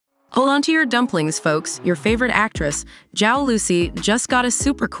Hold on to your dumplings, folks. Your favorite actress, Zhao Lusi, just got a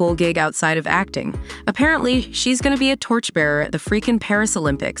super cool gig outside of acting. Apparently, she's gonna be a torchbearer at the freaking Paris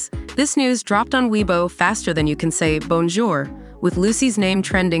Olympics. This news dropped on Weibo faster than you can say bonjour. With Lucy's name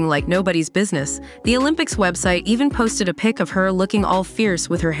trending like nobody's business, the Olympics website even posted a pic of her looking all fierce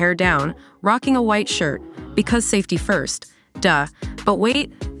with her hair down, rocking a white shirt. Because safety first. Duh. But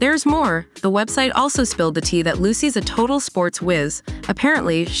wait, there's more. The website also spilled the tea that Lucy's a total sports whiz.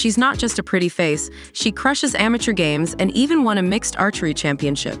 Apparently, she's not just a pretty face, she crushes amateur games and even won a mixed archery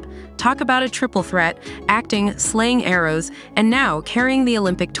championship. Talk about a triple threat, acting, slaying arrows, and now carrying the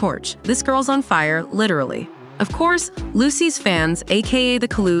Olympic torch. This girl's on fire, literally. Of course, Lucy's fans, aka the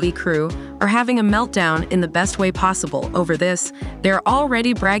COLLABO crew, are having a meltdown in the best way possible over this. They're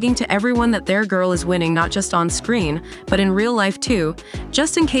already bragging to everyone that their girl is winning not just on screen, but in real life too.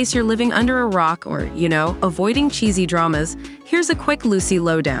 Just in case you're living under a rock or, avoiding cheesy dramas, here's a quick Lucy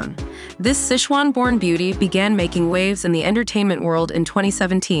lowdown. This Sichuan-born beauty began making waves in the entertainment world in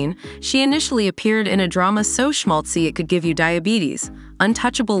 2017. She initially appeared in a drama so schmaltzy it could give you diabetes.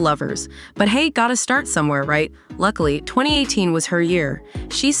 Untouchable Lovers. But hey, gotta start somewhere, right? Luckily, 2018 was her year.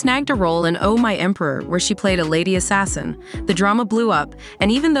 She snagged a role in Oh My Emperor, where she played a lady assassin. The drama blew up,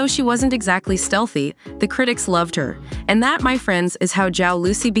 and even though she wasn't exactly stealthy, the critics loved her. And that, my friends, is how Zhao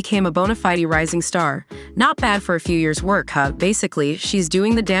Lusi became a bona fide rising star. Not bad for a few years' work, huh? Basically, she's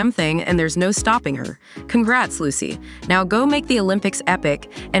doing the damn thing and there's no stopping her. Congrats, Lucy. Now go make the Olympics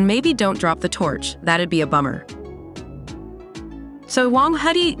epic, and maybe don't drop the torch. That'd be a bummer. So Wang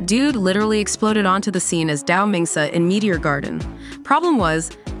Hedi Zhou literally exploded onto the scene as Dao Mingsa in Meteor Garden. Problem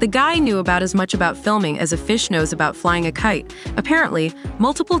was, the guy knew about as much about filming as a fish knows about flying a kite. Apparently,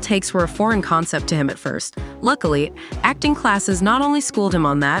 multiple takes were a foreign concept to him at first. Luckily, acting classes not only schooled him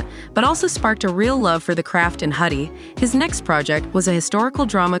on that, but also sparked a real love for the craft in Hedi. His next project was a historical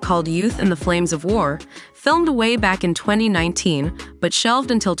drama called Youth in the Flames of War, filmed way back in 2019, but shelved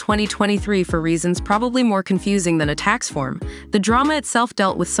until 2023 for reasons probably more confusing than a tax form. The drama itself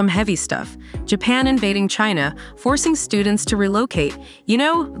dealt with some heavy stuff. Japan invading China, forcing students to relocate.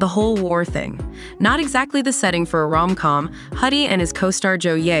 The whole war thing. Not exactly the setting for a rom-com. Hedi and his co-star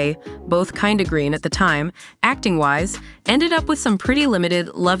Zhou Ye, both kinda green at the time, acting-wise, ended up with some pretty limited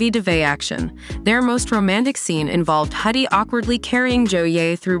lovey-dovey action. Their most romantic scene involved Hedi awkwardly carrying Zhou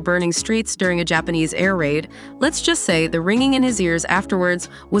Ye through burning streets during a Japanese air raid. Let's just say the ringing in his ears afterwards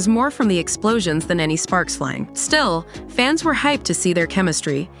was more from the explosions than any sparks flying. Still, fans were hyped to see their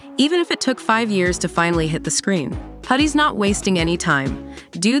chemistry, even if it took 5 years to finally hit the screen. Hedi's not wasting any time.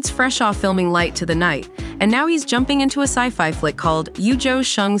 Dude's fresh off filming Light to the Night, and now he's jumping into a sci-fi flick called Yuzhou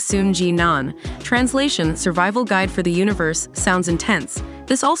Sheng Sun Ji Nan. Translation, Survival Guide for the Universe, sounds intense.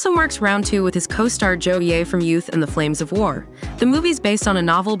 This also marks round 2 with his co-star Zhou Ye from Youth in the Flames of War. The movie's based on a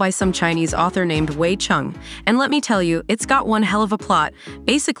novel by some Chinese author named Wei Cheng, and let me tell you, it's got one hell of a plot.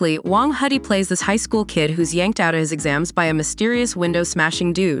 Basically, Wang Hedi plays this high school kid who's yanked out of his exams by a mysterious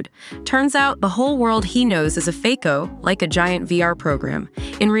window-smashing dude. Turns out, the whole world he knows is a fako, like a giant VR program.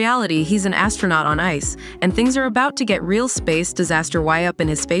 In reality, he's an astronaut on ice, and things are about to get real space disaster up in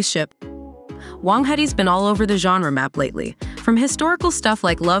his spaceship. Wang Hedi's been all over the genre map lately. From historical stuff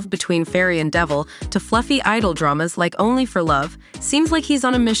like Love Between Fairy and Devil to fluffy idol dramas like Only for Love, seems like he's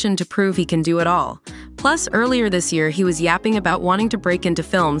on a mission to prove he can do it all. Plus, earlier this year, he was yapping about wanting to break into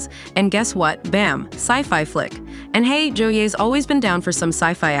films, and guess what? Bam! Sci-fi flick. And hey, Zhou Ye's always been down for some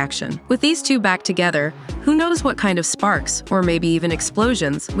sci-fi action. With these two back together, who knows what kind of sparks, or maybe even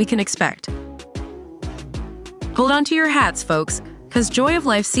explosions, we can expect. Hold on to your hats, folks, because Joy of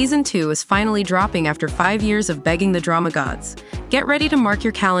Life Season 2 is finally dropping after 5 years of begging the drama gods. Get ready to mark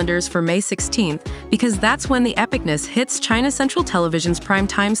your calendars for May 16th, because that's when the epicness hits China Central Television's prime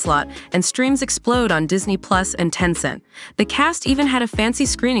time slot and streams explode on Disney Plus and Tencent. The cast even had a fancy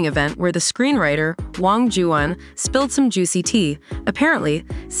screening event where the screenwriter, Wang Juan, spilled some juicy tea. Apparently,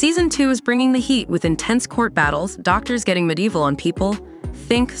 Season 2 is bringing the heat with intense court battles, doctors getting medieval on people,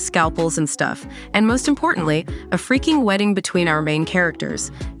 think scalpels and stuff, and most importantly, a freaking wedding between our main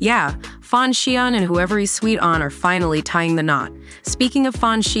characters. Yeah, Fan Xian and whoever he's sweet on are finally tying the knot. Speaking of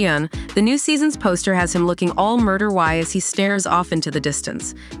Fan Xian, the new season's poster has him looking all murder-y as he stares off into the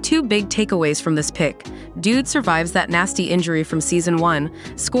distance. 2 big takeaways from this pic. Dude survives that nasty injury from Season 1,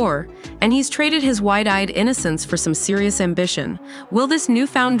 score, and he's traded his wide-eyed innocence for some serious ambition. Will this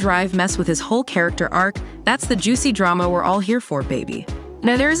newfound drive mess with his whole character arc? That's the juicy drama we're all here for, baby.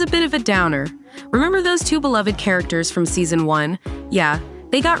 Now there's a bit of a downer. Remember those 2 beloved characters from Season 1? Yeah,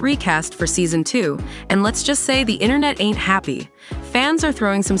 they got recast for Season 2, and let's just say the internet ain't happy. Fans are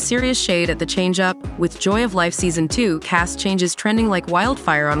throwing some serious shade at the change-up, with Joy of Life Season 2 cast changes trending like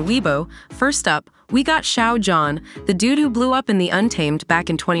wildfire on Weibo. First up, we got Xiao Zhan, the dude who blew up in The Untamed back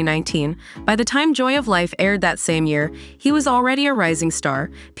in 2019. By the time Joy of Life aired that same year, he was already a rising star.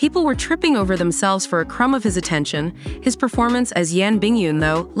 People were tripping over themselves for a crumb of his attention. His performance as Yan Bingyun,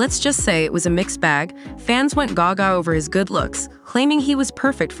 though, let's just say it was a mixed bag. Fans went gaga over his good looks, claiming he was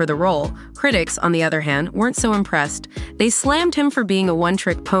perfect for the role. Critics, on the other hand, weren't so impressed. They slammed him for being a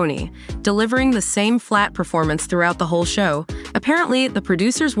one-trick pony, delivering the same flat performance throughout the whole show. Apparently, the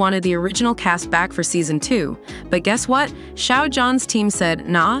producers wanted the original cast back for Season 2. But guess what? Xiao Zhan's team said,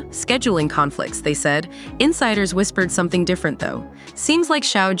 nah, scheduling conflicts, they said. Insiders whispered something different, though. Seems like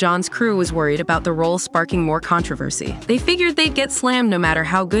Xiao Zhan's crew was worried about the role sparking more controversy. They figured they'd get slammed no matter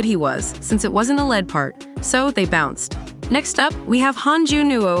how good he was, since it wasn't a lead part. So they bounced. Next up, we have Hanju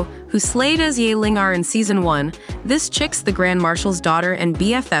Nuo, who slayed as Ye Lingar in Season 1. This chick's the Grand Marshal's daughter and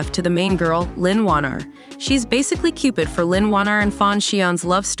BFF to the main girl, Lin Wanar. She's basically Cupid for Lin Wanar and Fan Xian's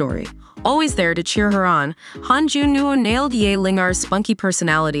love story. Always there to cheer her on, Hanju Nuo nailed Ye Lingar's spunky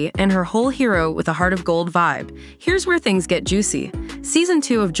personality and her whole hero with a heart of gold vibe. Here's where things get juicy. Season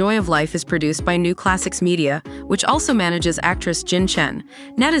 2 of Joy of Life is produced by New Classics Media, which also manages actress Jin Chen.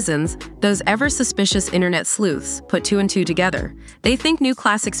 Netizens, those ever-suspicious internet sleuths, put two and two together. They think New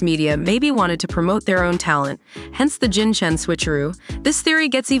Classics Media maybe wanted to promote their own talent, hence the Jin Chen switcheroo. This theory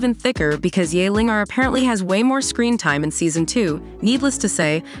gets even thicker because Ye Lingar apparently has way more screen time in Season 2. Needless to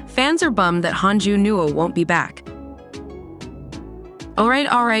say, fans are bummed that Hanju Nuo won't be back.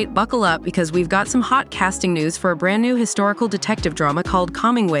 Alright, buckle up because we've got some hot casting news for a brand new historical detective drama called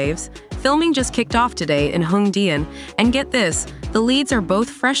Calming Waves. Filming just kicked off today in Hongdian, and get this, the leads are both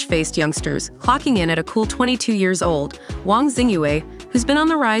fresh-faced youngsters, clocking in at a cool 22 years old. Wang Xingyue, who's been on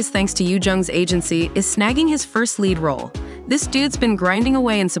the rise thanks to Yu Zheng's agency, is snagging his first lead role. This dude's been grinding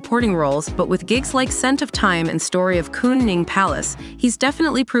away in supporting roles, but with gigs like Scent of Time and Story of Kun Ning Palace, he's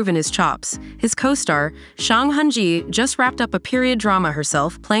definitely proven his chops. His co-star, Shang Hanji, just wrapped up a period drama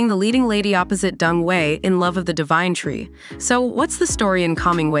herself, playing the leading lady opposite Deng Wei in Love of the Divine Tree. So, what's the story in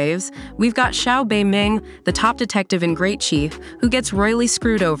Calming Waves? We've got Xiao Beiming, the top detective and great chief, who gets royally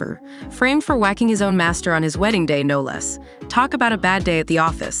screwed over, framed for whacking his own master on his wedding day, no less. Talk about a bad day at the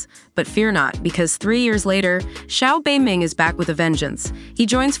office. But fear not, because 3 years later, Xiao Beiming is back with a vengeance. He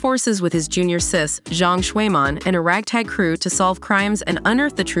joins forces with his junior sis, Zhang Shuiman, and a ragtag crew to solve crimes and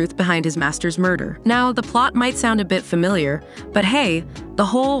unearth the truth behind his master's murder. Now, the plot might sound a bit familiar, but hey, the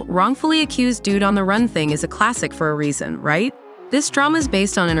whole wrongfully accused dude on the run thing is a classic for a reason, right? This drama is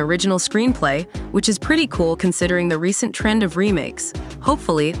based on an original screenplay, which is pretty cool considering the recent trend of remakes.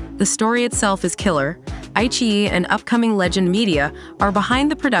 Hopefully, the story itself is killer. iQIYI and upcoming Legend Media are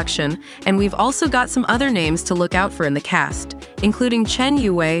behind the production, and we've also got some other names to look out for in the cast, including Chen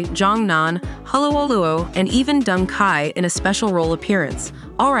Yue, Zhang Nan, Huluoluo, and even Deng Kai in a special role appearance.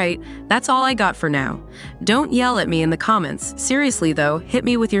 Alright, that's all I got for now. Don't yell at me in the comments. Seriously though, hit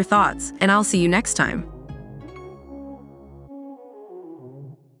me with your thoughts, and I'll see you next time.